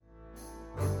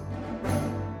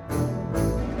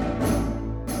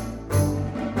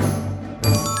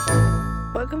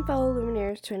Welcome, fellow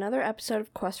Luminaries, to another episode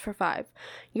of Quest for Five,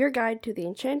 your guide to the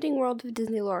enchanting world of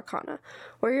Disney Lorcana.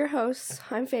 We're your hosts.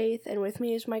 I'm Faith, and with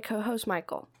me is my co-host,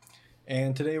 Michael.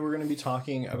 And today we're going to be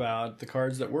talking about the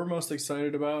cards that we're most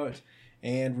excited about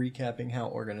and recapping how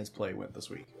Organized Play went this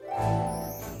week.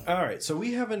 Alright, so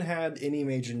we haven't had any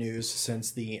major news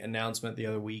since the announcement the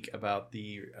other week about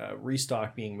the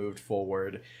restock being moved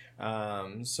forward.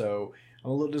 So I'm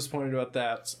a little disappointed about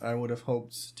that. I would have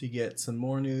hoped to get some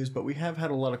more news, but we have had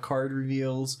a lot of card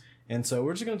reveals, and so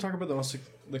we're just going to talk about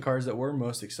the cards that we're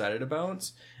most excited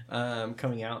about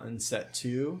coming out in set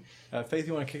 2. Faith,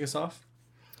 you want to kick us off?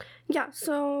 Yeah,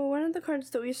 so one of the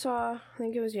cards that we saw, I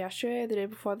think it was yesterday or the day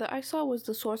before that I saw, was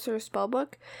the Sorcerer's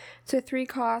Spellbook. It's a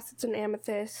 3-cost, it's an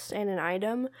amethyst and an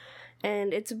item,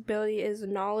 and its ability is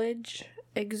knowledge,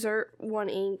 exert 1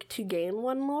 ink to gain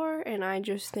 1 lore, and I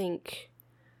just think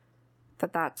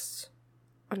that's,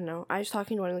 I don't know, I was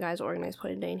talking to one of the guys at Organized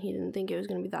Play today, and he didn't think it was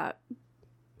going to be that,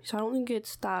 so I don't think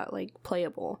it's that,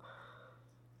 playable.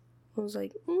 I was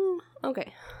like,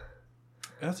 okay.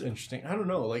 That's interesting. I don't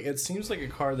know. It seems like a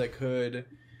card that could...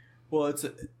 Well,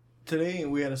 today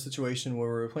we had a situation where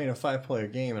we were playing a 5-player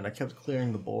game, and I kept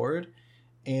clearing the board,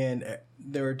 and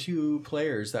there were 2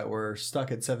 players that were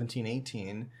stuck at 17,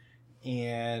 18,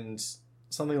 and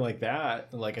something like that,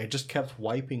 I just kept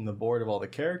wiping the board of all the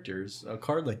characters. A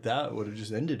card like that would have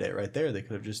just ended it right there. You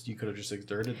could have just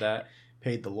exerted that,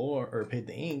 paid the lore, or paid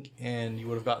the ink, and you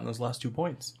would have gotten those last 2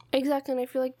 points. Exactly, and I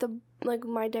feel like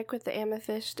my deck with the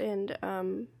Amethyst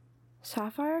and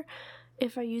Sapphire,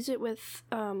 if I use it with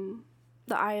the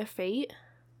Eye of Fate,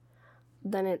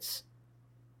 then it's...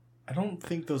 I don't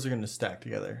think those are going to stack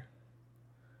together.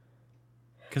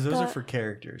 Because those are for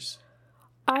characters.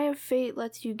 Eye of Fate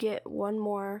lets you get 1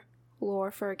 more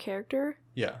lore for a character.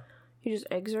 Yeah. You just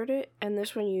exert it, and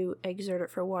this one you exert it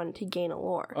for 1 to gain a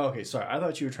lore. Okay, sorry. I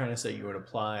thought you were trying to say you would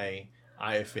apply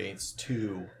Eye of Fates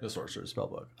to the Sorcerer's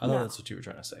Spellbook. I thought that's what you were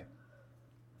trying to say.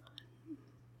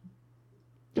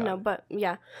 But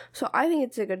yeah. So I think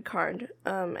it's a good card.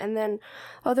 And then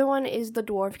other one is the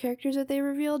dwarf characters that they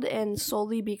revealed, and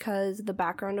solely because the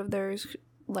background of theirs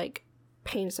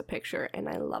paints a picture, and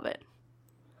I love it.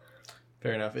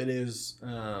 Fair enough. It is,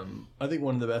 I think,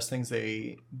 one of the best things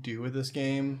they do with this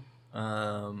game.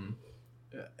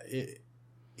 It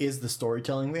is the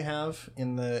storytelling they have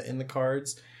in the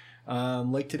cards.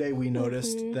 Today we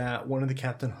noticed that one of the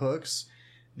Captain Hooks,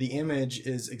 the image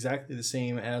is exactly the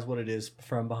same as what it is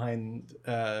from behind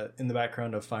in the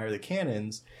background of Fire the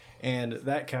Cannons, and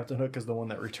that Captain Hook is the one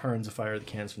that returns the Fire the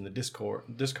Cannons from the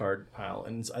discard pile,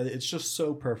 and it's just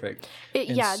so perfect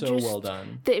so well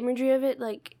done. The imagery of it,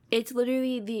 it's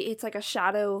literally it's like a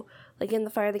shadow. In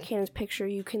the Fire the Cannons picture,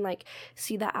 you can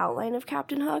see the outline of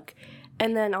Captain Hook,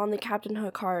 and then on the Captain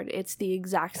Hook card, it's the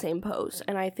exact same pose,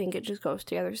 and I think it just goes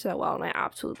together so well, and I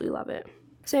absolutely love it.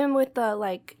 Same with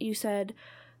the, you said,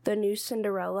 the new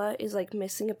Cinderella is,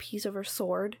 missing a piece of her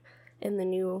sword, and the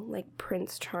new,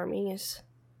 Prince Charming is,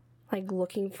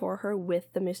 looking for her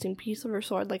with the missing piece of her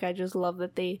sword. I just love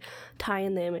that they tie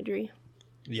in the imagery.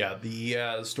 Yeah,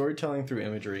 the storytelling through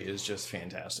imagery is just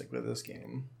fantastic with this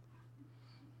game.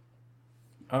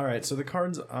 All right, so the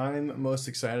cards I'm most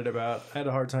excited about, I had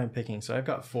a hard time picking, so I've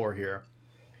got 4 here.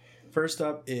 First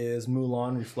up is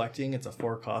Mulan Reflecting. It's a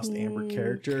 4-cost Amber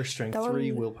character, Strength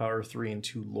 3, Willpower 3, and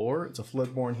 2 lore. It's a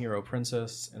Floodborn Hero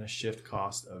Princess and a shift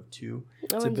cost of 2.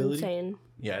 Its ability, insane.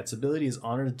 Yeah, its ability is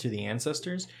Honored to the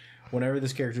Ancestors. Whenever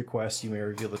this character quests, you may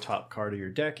reveal the top card of your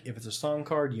deck. If it's a song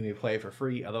card, you may play it for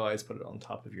free. Otherwise, put it on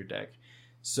top of your deck.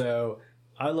 So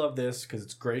I love this because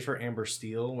it's great for Amber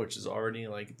Steel, which is already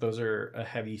those are a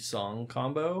heavy song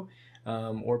combo.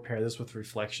 Or pair this with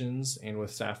Reflections and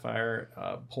with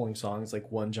Sapphire, pulling songs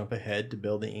like One Jump Ahead to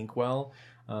build the Inkwell.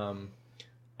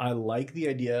 I like the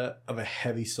idea of a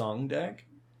heavy song deck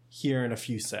here in a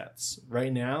few sets.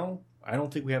 Right now, I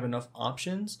don't think we have enough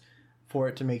options for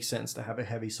it to make sense to have a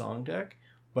heavy song deck,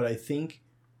 but I think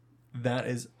that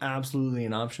is absolutely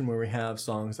an option where we have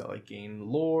songs that gain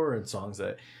lore and songs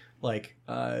that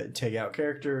take out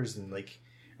characters and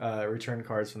return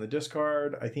cards from the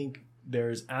discard. I think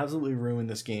there's absolutely room in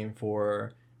this game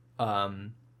for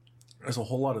there's a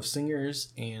whole lot of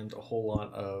singers and a whole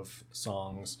lot of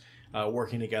songs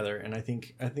working together, and I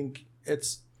think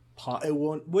it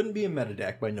wouldn't be a meta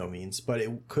deck by no means, but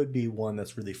it could be one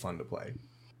that's really fun to play.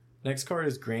 Next card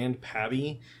is Grand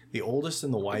Pabby, the oldest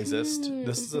and the wisest.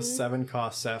 This is a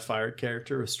 7-cost Sapphire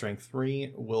character with Strength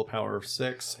 3, Willpower of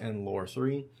 6, and Lore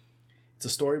 3. It's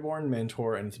a Storyborn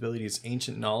Mentor, and its ability is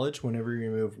Ancient Knowledge. Whenever you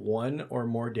remove 1 or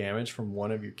more damage from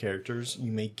one of your characters,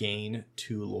 you may gain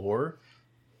 2 lore.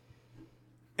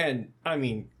 And, I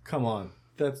mean, come on.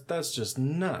 That's just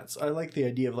nuts. I like the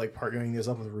idea of like partnering this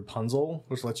up with Rapunzel,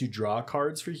 which lets you draw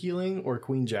cards for healing, or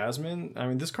Queen Jasmine. I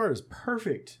mean, this card is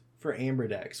perfect for Amber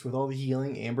decks with all the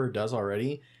healing Amber does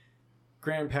already.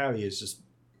 Grandpappy is just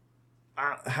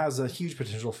has a huge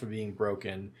potential for being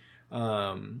broken.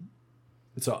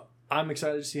 So I'm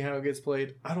excited to see how it gets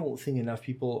played. I don't think enough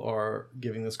people are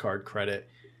giving this card credit.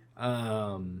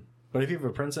 But if you have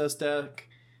a princess deck,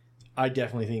 I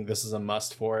definitely think this is a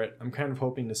must for it. I'm kind of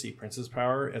hoping to see Princess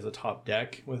Power as a top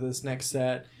deck with this next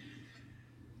set.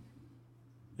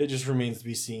 It just remains to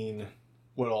be seen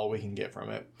what all we can get from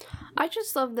it. I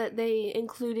just love that they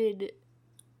included,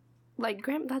 like,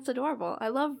 that's adorable. I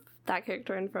love that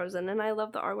character in Frozen, and I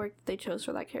love the artwork that they chose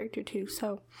for that character too.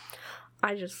 So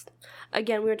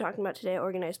again, we were talking about today at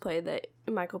Organized Play that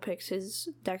Michael picks his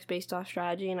decks based off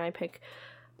strategy, and I pick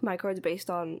my cards based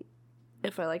on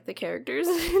if I like the characters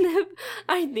and if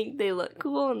I think they look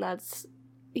cool, and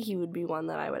he would be one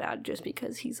that I would add just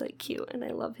because he's like cute and I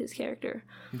love his character.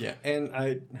 Yeah, and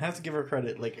I have to give her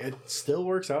credit. Like, it still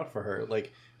works out for her.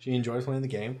 Like, she enjoys playing the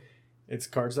game. It's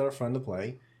cards that are fun to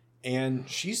play, and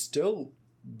she's still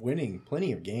winning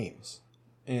plenty of games.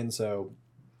 And so,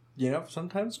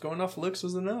 sometimes going off looks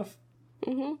is enough.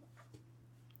 Mm-hmm.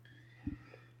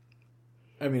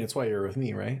 I mean, it's why you're with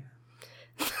me, right?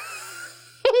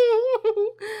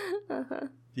 Uh-huh.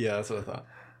 Yeah, that's what I thought.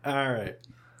 All right.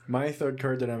 My third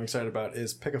card that I'm excited about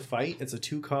is Pick a Fight. It's a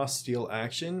 2-cost steal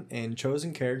action, and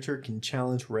chosen character can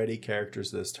challenge ready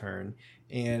characters this turn.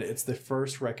 And it's the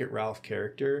first Wreck-It Ralph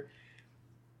character.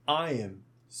 I am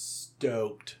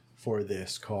stoked for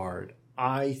this card.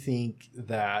 I think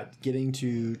that getting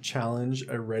to challenge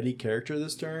a ready character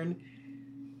this turn,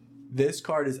 this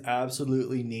card is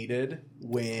absolutely needed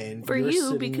when for you're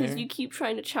you because there. You keep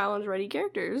trying to challenge ready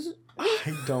characters.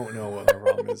 I don't know what my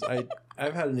problem is.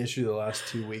 I've had an issue the last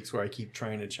 2 weeks where I keep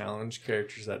trying to challenge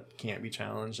characters that can't be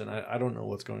challenged, and I don't know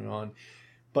what's going on.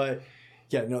 But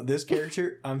yeah, no, this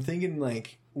character, I'm thinking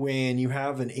like when you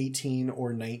have an 18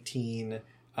 or 19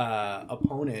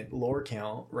 opponent lore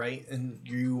count, right, and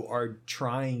you are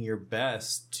trying your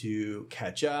best to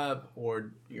catch up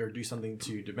or do something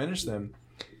to diminish them,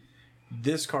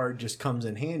 this card just comes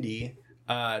in handy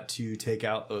to take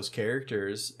out those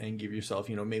characters and give yourself,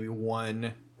 maybe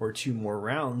 1 or 2 more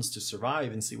rounds to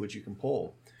survive and see what you can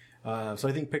pull. So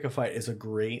I think Pick a Fight is a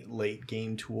great late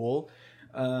game tool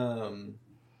to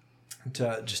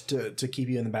keep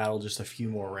you in the battle just a few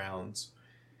more rounds.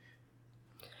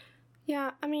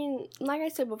 Yeah, I mean, like I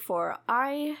said before,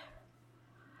 I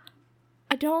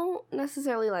don't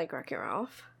necessarily like Wreck-It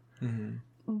Ralph. Mm-hmm.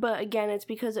 But again, it's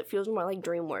because it feels more like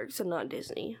DreamWorks and not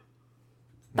Disney.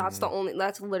 That's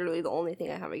literally the only thing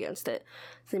I have against it.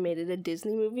 They made it a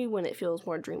Disney movie when it feels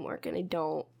more DreamWorks, and I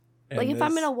don't... if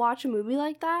I'm going to watch a movie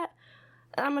like that,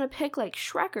 I'm going to pick, like,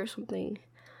 Shrek or something,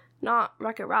 not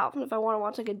Wreck-It Ralph. And if I want to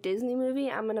watch, like, a Disney movie,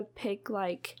 I'm going to pick,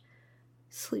 like,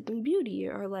 Sleeping Beauty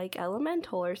or, like,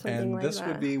 Elemental or something like that. And this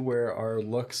would be where our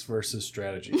looks versus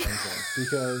strategy comes in.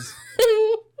 Because,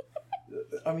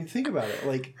 I mean, think about it.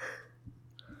 Like,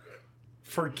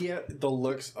 forget the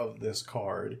looks of this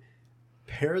card.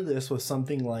 Pair this with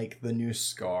something like the new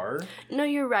Scar. No,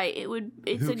 you're right.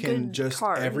 It's a good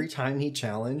card. Every time he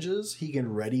challenges, he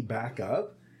can ready back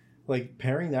up. Like,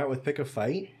 pairing that with Pick a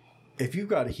Fight. If you've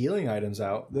got healing items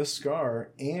out, this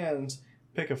Scar and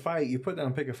Pick a Fight, you put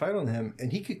down Pick a Fight on him,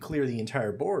 and he could clear the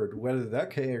entire board. Whether that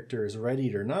character is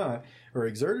readied or not, or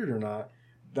exerted or not,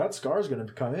 that Scar's going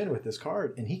to come in with this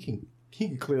card, and he can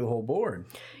clear the whole board.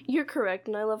 You're correct,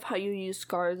 and I love how you use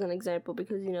Scar as an example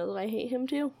because you know that I hate him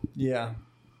too. Yeah.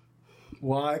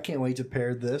 Well, I can't wait to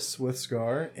pair this with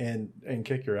Scar and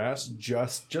kick your ass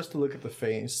just to look at the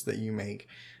face that you make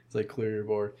as I clear your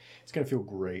board. It's going to feel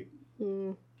great.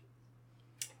 Mm.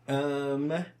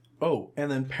 Oh,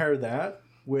 and then pair that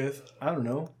with, I don't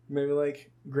know, maybe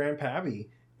like Grandpappy.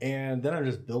 And then I'm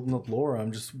just building up lore.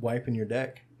 I'm just wiping your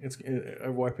deck.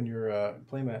 I'm wiping your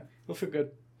playmat. It'll feel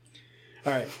good.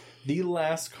 All right. The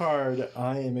last card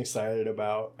I am excited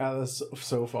about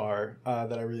so far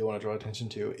that I really want to draw attention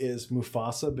to is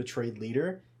Mufasa, Betrayed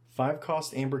Leader.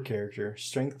 5-cost Amber character,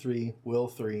 Strength 3, Will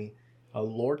 3, a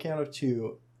lore count of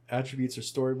 2, attributes are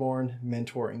Storyborn,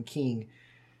 Mentor, and King.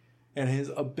 And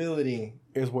his ability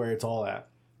is where it's all at.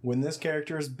 When this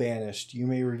character is banished, you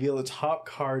may reveal the top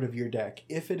card of your deck.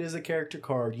 If it is a character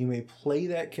card, you may play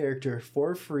that character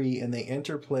for free and they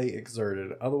enter play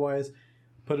exerted. Otherwise,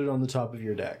 put it on the top of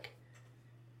your deck.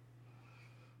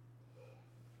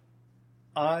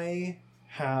 I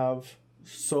have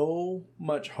so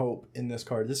much hope in this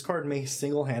card. This card may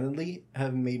single-handedly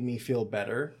have made me feel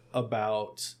better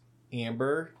about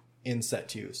Amber in set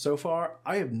 2. So far,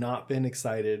 I have not been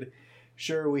excited.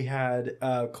 Sure, we had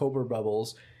Cobra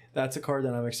Bubbles. That's a card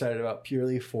that I'm excited about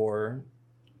purely for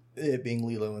it being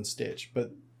Lilo and Stitch.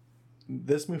 But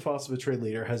this Mufasa Betrayed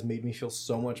Leader has made me feel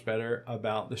so much better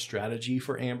about the strategy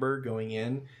for Amber going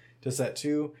in to set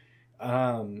 2.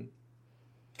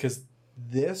 Because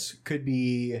this could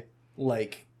be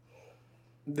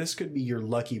your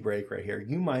lucky break right here.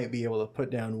 You might be able to put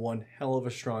down one hell of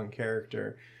a strong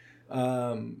character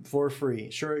for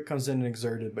free. Sure, it comes in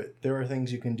exerted, but there are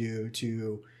things you can do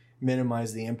to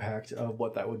minimize the impact of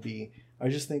what that would be. I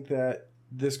just think that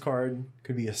this card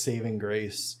could be a saving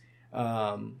grace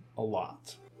a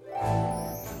lot.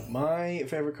 My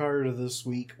favorite card of this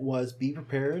week was Be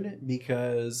Prepared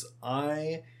because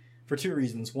for 2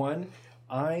 reasons. One,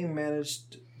 I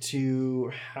managed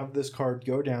to have this card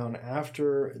go down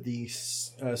after the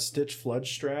Stitch Flood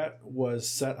strat was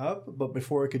set up, but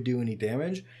before it could do any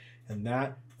damage, and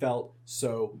that felt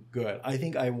so good. I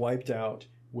think I wiped out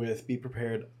with Be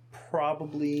Prepared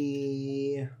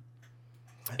probably...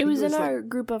 It was in our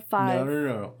group of 5.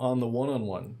 No. On the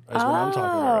one-on-one is what I'm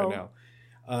talking about right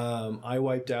now. I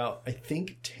wiped out, I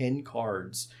think, 10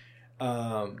 cards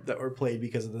that were played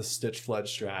because of the Stitch Flood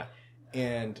strat,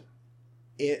 and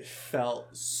it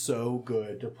felt so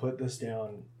good to put this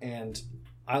down. And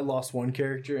I lost 1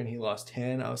 character and he lost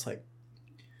 10. I was like,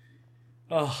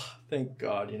 oh, thank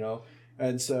God,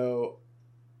 And so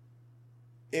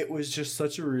it was just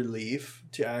such a relief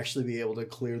to actually be able to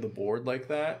clear the board like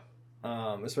that.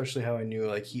 Especially how I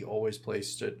knew he always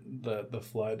placed the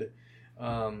flood,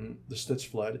 the Stitch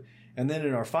Flood. And then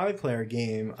in our 5-player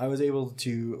game, I was able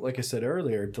to, like I said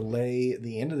earlier, delay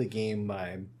the end of the game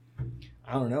by,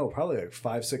 I don't know, probably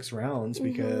 5-6 rounds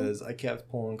because I kept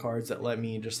pulling cards that let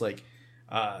me just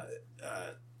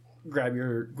grab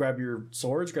your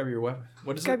swords, grab your weapon.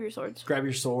 What is it? Grab your swords. Grab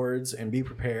your swords and be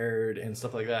prepared and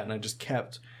stuff like that. And I just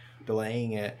kept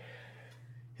delaying it.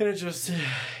 And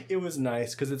it was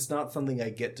nice because it's not something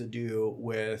I get to do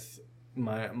with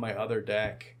my other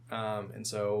deck. And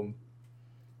so,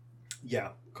 yeah,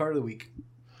 card of the week.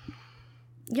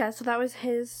 Yeah, so that was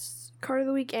his card of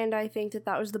the week, and I think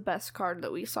that was the best card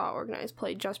that we saw Organized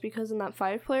play, just because in that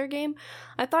 5-player game,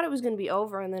 I thought it was going to be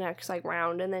over in the next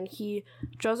round, and then he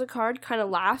draws a card, kind of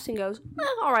laughs, and goes,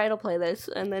 all right, I'll play this,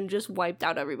 and then just wiped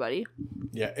out everybody.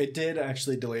 Yeah, it did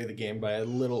actually delay the game by a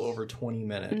little over 20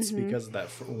 minutes because of that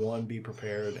one Be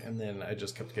Prepared, and then I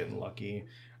just kept getting lucky.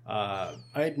 I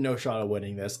had no shot of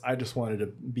winning this. I just wanted to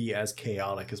be as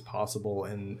chaotic as possible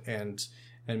and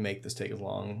make this take as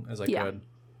long as I could.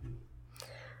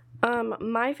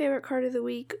 My favorite card of the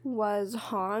week was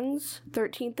Hans,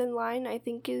 13th in line, I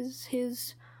think is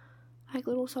his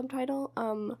little subtitle.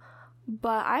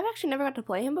 But I've actually never got to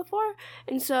play him before,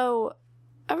 and so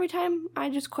every time I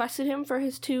just quested him for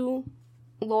his 2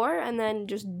 lore and then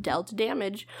just dealt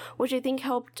damage, which I think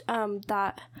helped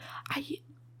that I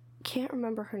can't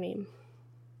remember her name.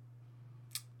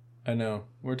 I know.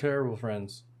 We're terrible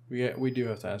friends. We do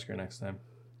have to ask her next time.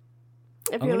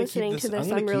 If you're listening to this,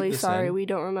 I'm really sorry. We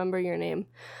don't remember your name.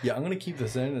 Yeah, I'm going to keep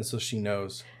this in and so she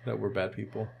knows that we're bad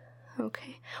people.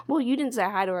 Okay. Well, you didn't say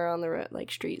hi to her on the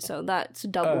street, so that's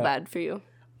double bad for you.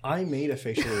 I made a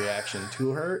facial reaction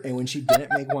to her, and when she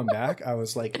didn't make one back, I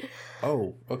was like,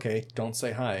 oh, okay, don't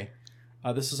say hi.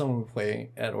 This is someone we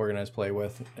play at Organized Play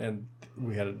with, and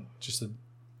we had just an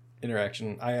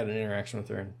interaction. I had an interaction with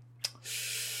her, and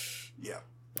yeah.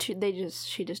 She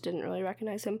just didn't really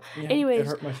recognize him. Yeah, Anyways, it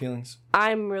hurt my feelings.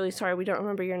 I'm really sorry we don't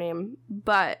remember your name,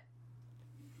 but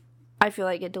I feel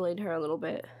like it delayed her a little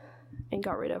bit and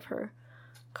got rid of her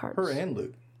cards. Her and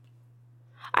Luke.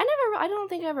 I don't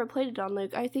think I ever played it on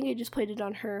Luke. I think I just played it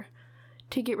on her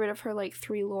to get rid of her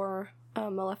 3 lore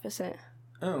Maleficent.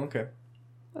 Oh, okay.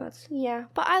 But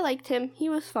I liked him. He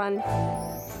was fun.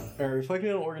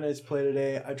 Reflecting on Organized Play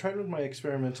today, I tried with my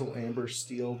experimental Amber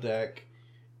Steel deck.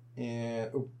 And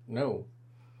no,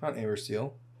 not Amber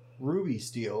Steel, Ruby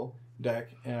Steel deck,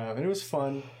 and it was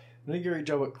fun. I did a great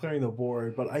job at clearing the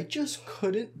board, but I just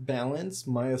couldn't balance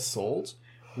my assault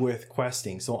with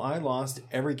questing, so I lost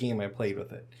every game I played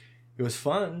with it. It was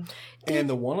fun, and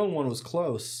the one-on-one was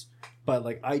close,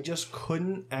 but I just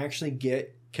couldn't actually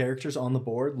get characters on the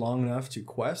board long enough to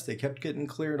quest. They kept getting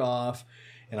cleared off,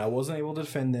 and I wasn't able to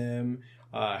defend them.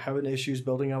 Having issues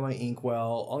building out my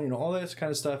inkwell, all that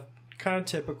kind of stuff. Kind of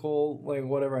typical,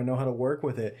 whatever, I know how to work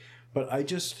with it, but I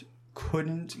just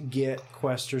couldn't get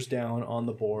questers down on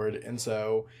the board. And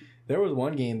so there was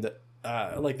one game that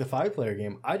the 5-player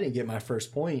game, I didn't get my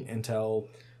first point until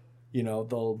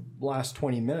the last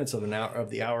 20 minutes of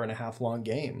the hour and a half long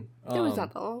game. It was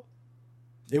not that long.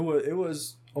 It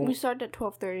was. We started at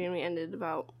 12:30 and we ended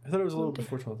about. I thought it was a little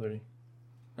before 12:30.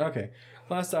 Okay,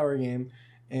 last hour game,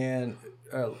 and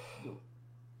I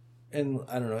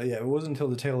don't know. Yeah, it wasn't until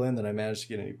the tail end that I managed to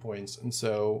get any points, and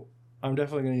so I'm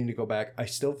definitely going to need to go back. I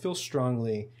still feel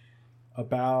strongly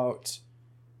about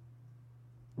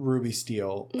Ruby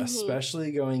Steel,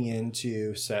 especially going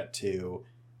into set 2.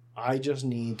 I just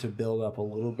need to build up a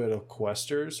little bit of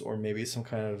questers, or maybe some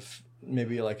kind of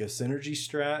like a synergy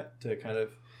strat to kind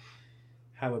of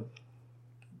have a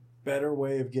better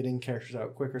way of getting characters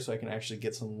out quicker so I can actually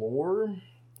get some lore.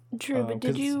 True, but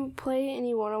did you play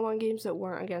any one-on-one games that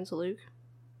weren't against Luke?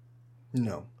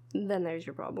 No. Then there's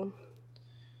your problem.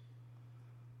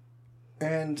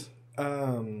 And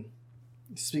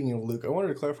speaking of Luke, I wanted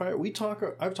to clarify.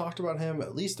 I've talked about him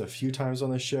at least a few times on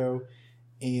the show,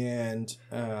 and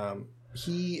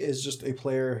he is just a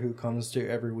player who comes to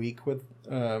every week with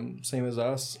same as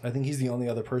us. I think he's the only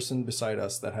other person beside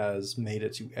us that has made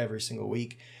it to every single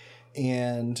week.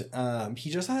 And he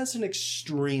just has an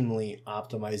extremely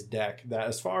optimized deck that,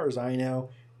 as far as I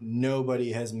know,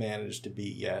 nobody has managed to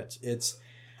beat yet. It's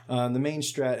the main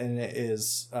strat in it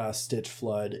is Stitch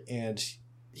Flood, and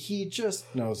he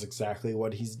just knows exactly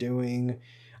what he's doing.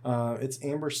 It's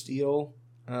Amber Steel,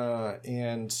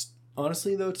 and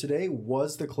honestly, though, today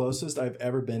was the closest I've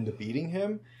ever been to beating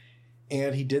him,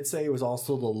 and he did say it was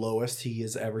also the lowest he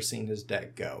has ever seen his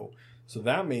deck go. So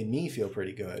that made me feel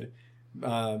pretty good.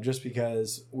 Just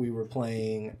because we were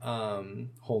playing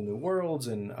Whole New Worlds,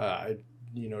 and I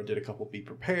did a couple Be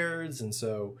Prepareds, and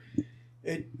so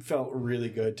it felt really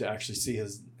good to actually see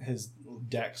his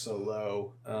deck so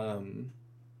low.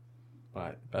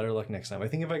 But better luck next time. I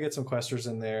think if I get some questers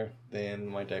in there, then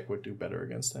my deck would do better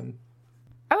against him.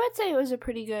 I would say it was a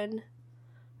pretty good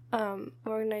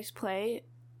organized play.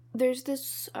 There's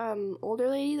this older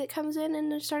lady that comes in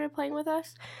and started playing with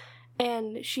us,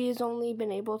 and she has only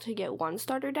been able to get one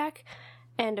starter deck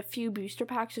and a few booster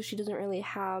packs, so she doesn't really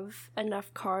have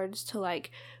enough cards to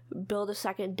like build a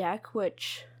second deck,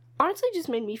 which honestly just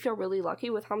made me feel really lucky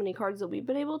with how many cards that we've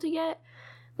been able to get.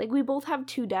 Like, we both have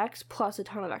 2 decks plus a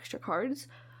ton of extra cards.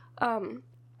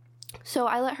 So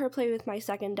I let her play with my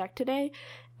second deck today,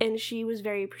 and she was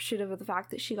very appreciative of the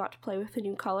fact that she got to play with a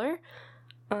new color.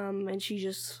 And she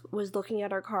just was looking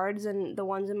at our cards and the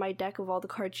ones in my deck of all the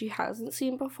cards she hasn't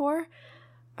seen before.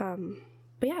 But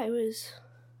yeah, it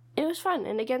was fun.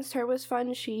 And against her was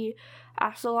fun. She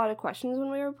asked a lot of questions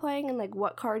when we were playing and like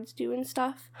what cards do and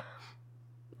stuff.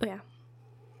 But yeah.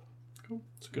 Cool.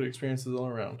 It's good experiences all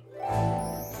around.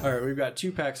 All right, we've got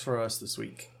 2 packs for us this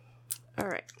week. All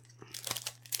right.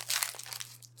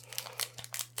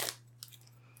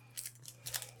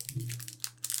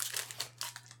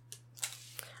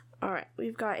 Alright,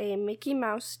 we've got a Mickey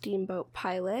Mouse Steamboat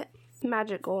Pilot,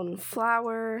 Magic Golden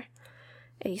Flower,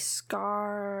 a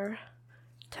Scar,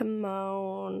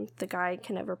 Timon, the guy I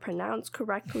can never pronounce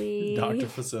correctly. Dr.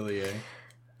 Facilier.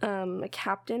 A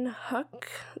Captain Hook,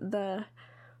 the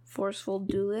Forceful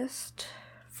Duelist,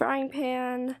 Frying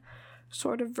Pan,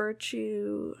 Sword of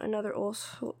Virtue, another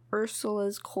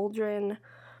Ursula's Cauldron,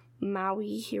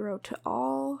 Maui Hero to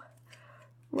All,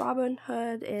 Robin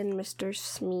Hood, and Mr.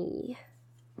 Smee.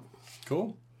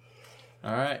 Cool.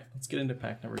 All right, let's get into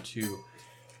pack number 2.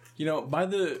 You know, by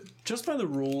the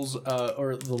rules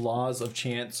or the laws of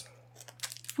chance,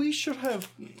 we should have.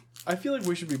 I feel like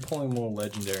we should be pulling more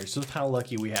legendaries. So that's how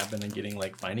lucky we have been in getting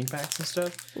like finding packs and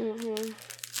stuff. Mm-hmm.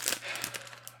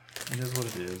 It is what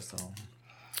it is, though.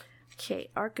 Okay,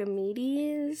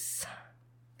 Archimedes,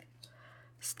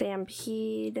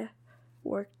 Stampede,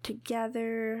 Work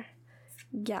Together,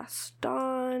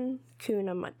 Gaston,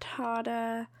 Kuna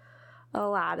Matata,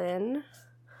 Aladdin,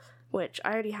 which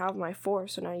I already have my 4,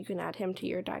 so now you can add him to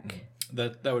your deck.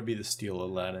 That would be the Steel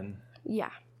Aladdin.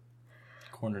 Yeah.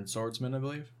 Cornered Swordsman, I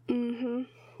believe. Mm-hmm.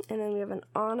 And then we have an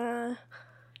Anna,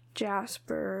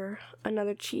 Jasper,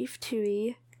 another Chief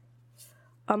Tui,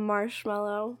 a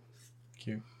Marshmallow.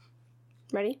 Cute.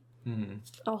 Ready? Mm-hmm.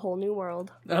 A Whole New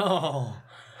World. Oh!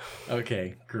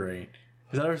 Okay, great.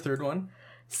 Is that our third one?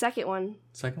 Second one.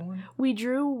 Second one? We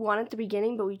drew one at the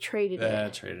beginning, but we traded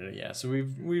it. Traded it, yeah. So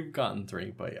we've gotten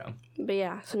 3, but yeah. But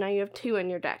yeah, so now you have 2 in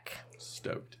your deck.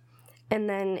 Stoked. And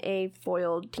then a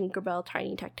foiled Tinkerbell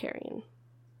Tiny Tactarian.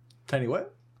 Tiny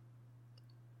what?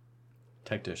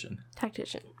 Tactician.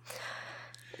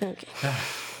 Okay.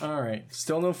 All right.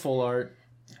 Still no full art.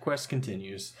 Quest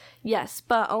continues. Yes,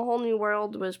 but A Whole New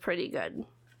World was pretty good.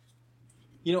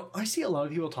 You know, I see a lot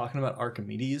of people talking about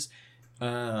Archimedes,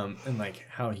 and like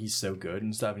how he's so good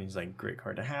and stuff, and he's like a great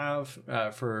card to have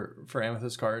for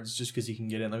Amethyst cards just because he can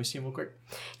get in. Let me see him real quick.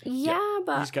 Yeah,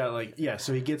 but he's got like, yeah,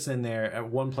 so he gets in there at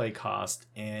 1 play cost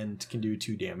and can do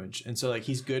 2 damage. And so like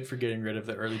he's good for getting rid of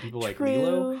the early people like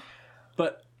Lilo.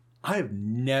 But I have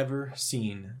never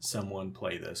seen someone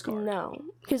play this card. No,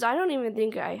 because I don't even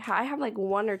think I have like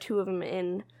 1 or 2 of them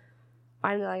in.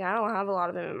 I don't have a lot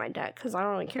of them in my deck because I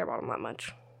don't really care about them that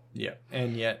much. Yeah,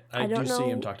 and yet I do see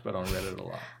him talked about on Reddit a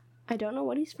lot. I don't know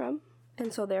what he's from,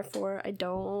 and so therefore I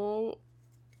don't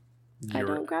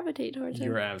gravitate towards him.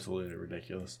 You're absolutely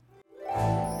ridiculous.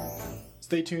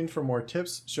 Stay tuned for more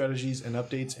tips, strategies, and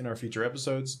updates in our future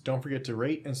episodes. Don't forget to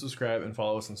rate and subscribe and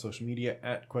follow us on social media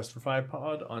at Quest4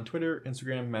 5pod on Twitter,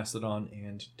 Instagram, Mastodon,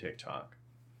 and TikTok.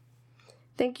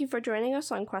 Thank you for joining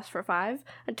us on Quest for 5.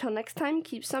 Until next time,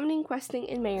 keep summoning, questing,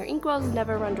 and may your inkwells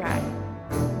never run dry.